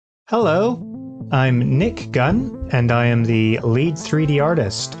Hello, I'm Nick Gunn, and I am the lead 3D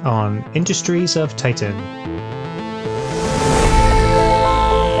artist on Industries of Titan.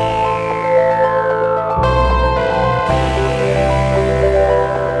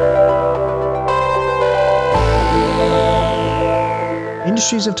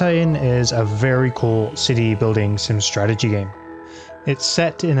 Industries of Titan is a very cool city building sim strategy game. It's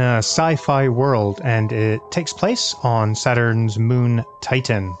set in a sci-fi world and it takes place on Saturn's moon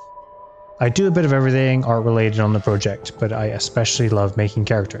Titan. I do a bit of everything art related on the project, but I especially love making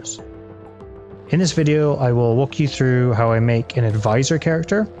characters. In this video, I will walk you through how I make an advisor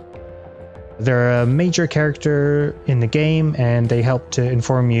character. They're a major character in the game and they help to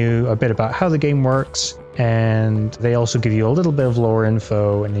inform you a bit about how the game works, and they also give you a little bit of lore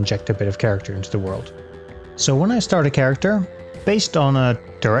info and inject a bit of character into the world. So when I start a character, based on a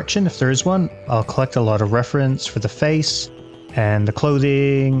direction, if there is one, I'll collect a lot of reference for the face and the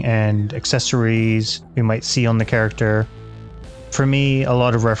clothing and accessories we might see on the character. For me, a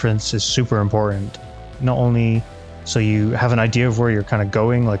lot of reference is super important, not only so you have an idea of where you're kind of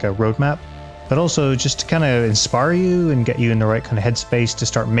going, like a roadmap, but also just to kind of inspire you and get you in the right kind of headspace to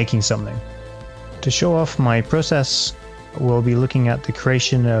start making something. To show off my process, we'll be looking at the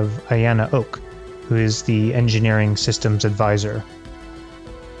creation of Ayana Oak, who is the engineering systems advisor.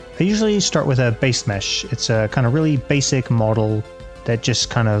 I usually start with a base mesh. It's a kind of really basic model that just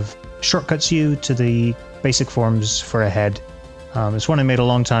kind of shortcuts you to the basic forms for a head. It's one I made a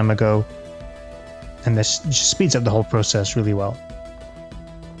long time ago, and this just speeds up the whole process really well.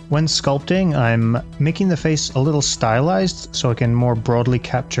 When sculpting, I'm making the face a little stylized so I can more broadly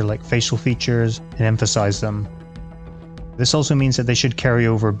capture like facial features and emphasize them. This also means that they should carry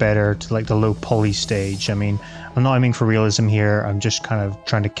over better to like the low poly stage. I mean, I'm not aiming for realism here, I'm just kind of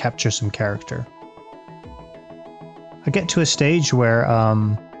trying to capture some character. I get to a stage where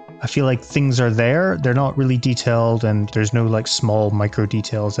I feel like things are there, they're not really detailed and there's no like small micro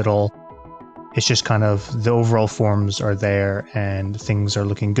details at all. It's just kind of the overall forms are there and things are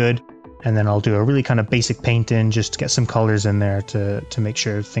looking good. And then I'll do a really kind of basic paint in just to get some colors in there to make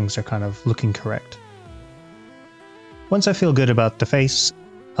sure things are kind of looking correct. Once I feel good about the face,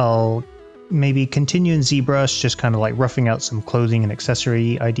 I'll maybe continue in ZBrush, just kind of like roughing out some clothing and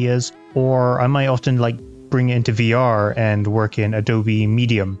accessory ideas, or I might often like bring it into VR and work in Adobe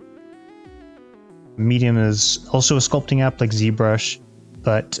Medium. Medium is also a sculpting app like ZBrush,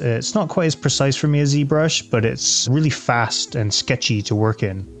 but it's not quite as precise for me as ZBrush, but it's really fast and sketchy to work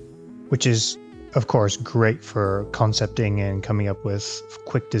in, which is of course great for concepting and coming up with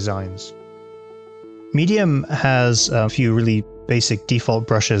quick designs. Medium has a few really basic default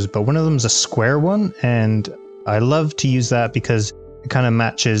brushes, but one of them is a square one, and I love to use that because it kind of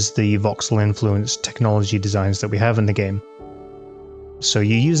matches the voxel influence technology designs that we have in the game. So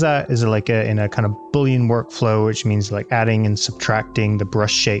you use that as like in a kind of Boolean workflow, which means like adding and subtracting the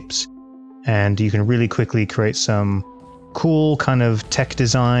brush shapes, and you can really quickly create some cool kind of tech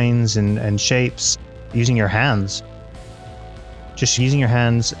designs and shapes using your hands. Just using your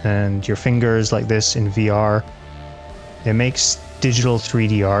hands and your fingers like this in VR, it makes digital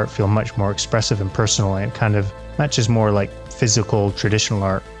 3D art feel much more expressive and personal, and it kind of matches more like physical traditional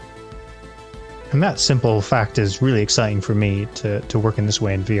art. And that simple fact is really exciting for me to work in this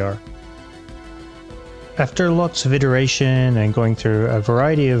way in VR. After lots of iteration and going through a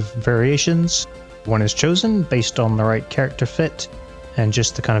variety of variations, one is chosen based on the right character fit and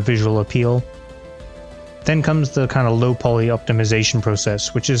just the kind of visual appeal. Then comes the kind of low poly optimization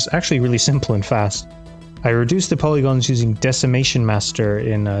process, which is actually really simple and fast. I reduce the polygons using Decimation Master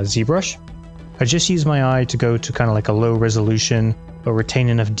in ZBrush. I just use my eye to go to kind of like a low resolution, but retain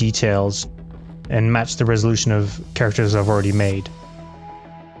enough details and match the resolution of characters I've already made.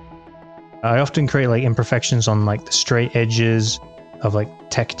 I often create like imperfections on like the straight edges of like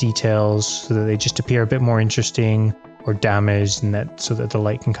tech details so that they just appear a bit more interesting or damaged, and that so that the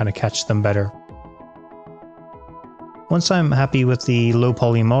light can kind of catch them better. Once I'm happy with the low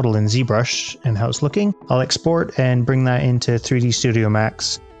poly model in ZBrush and how it's looking, I'll export and bring that into 3D Studio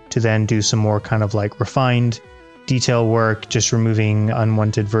Max to then do some more kind of like refined detail work, just removing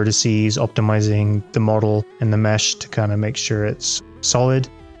unwanted vertices, optimizing the model and the mesh to kind of make sure it's solid.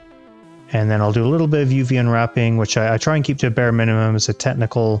 And then I'll do a little bit of UV unwrapping, which I try and keep to a bare minimum. It's a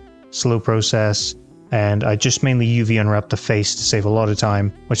technical, slow process, and I just mainly UV unwrap the face to save a lot of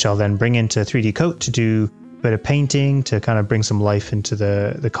time, which I'll then bring into 3D Coat to do bit of painting to kind of bring some life into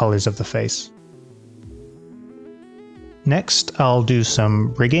the colors of the face. Next, I'll do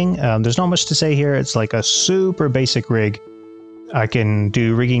some rigging. There's not much to say here. It's like a super basic rig. I can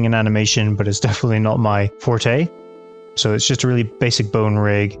do rigging and animation, but it's definitely not my forte. So it's just a really basic bone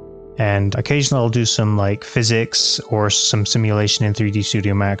rig. And occasionally I'll do some like physics or some simulation in 3D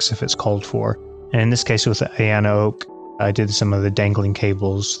Studio Max if it's called for. And in this case with Ayana Oak, I did some of the dangling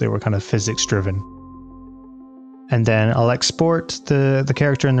cables. They were kind of physics driven. And then I'll export the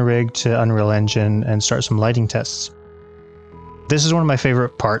character and the rig to Unreal Engine and start some lighting tests. This is one of my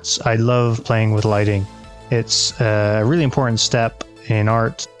favorite parts. I love playing with lighting. It's a really important step in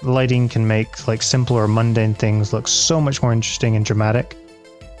art. Lighting can make like simple or mundane things look so much more interesting and dramatic.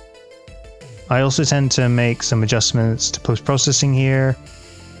 I also tend to make some adjustments to post-processing here.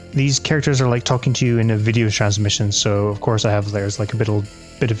 These characters are like talking to you in a video transmission, so of course there's like a bit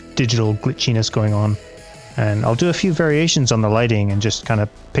of digital glitchiness going on. And I'll do a few variations on the lighting and just kind of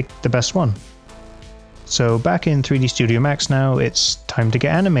pick the best one. So back in 3D Studio Max now, it's time to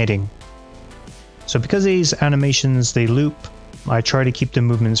get animating. So because these animations, they loop, I try to keep the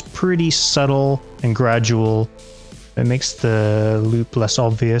movements pretty subtle and gradual. It makes the loop less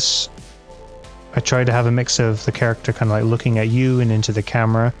obvious. I try to have a mix of the character kind of like looking at you and into the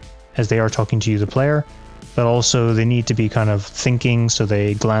camera as they are talking to you, the player, but also they need to be kind of thinking, so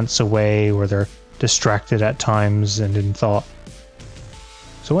they glance away or they're distracted at times and in thought.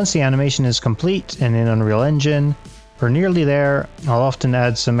 So once the animation is complete and in Unreal Engine, or nearly there, I'll often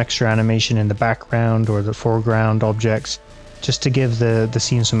add some extra animation in the background or the foreground objects just to give the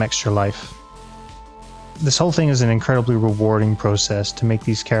scene some extra life. This whole thing is an incredibly rewarding process to make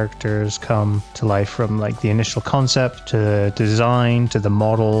these characters come to life, from like the initial concept to design to the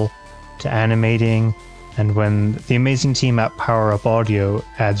model to animating, and when the amazing team at Power Up Audio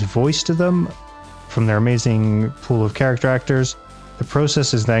adds voice to them from their amazing pool of character actors, the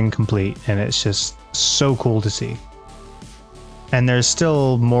process is then complete and it's just so cool to see. And there's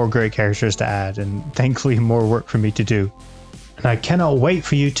still more great characters to add and thankfully more work for me to do. And I cannot wait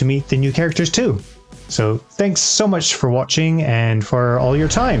for you to meet the new characters too. So thanks so much for watching and for all your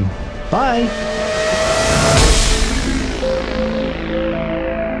time. Bye!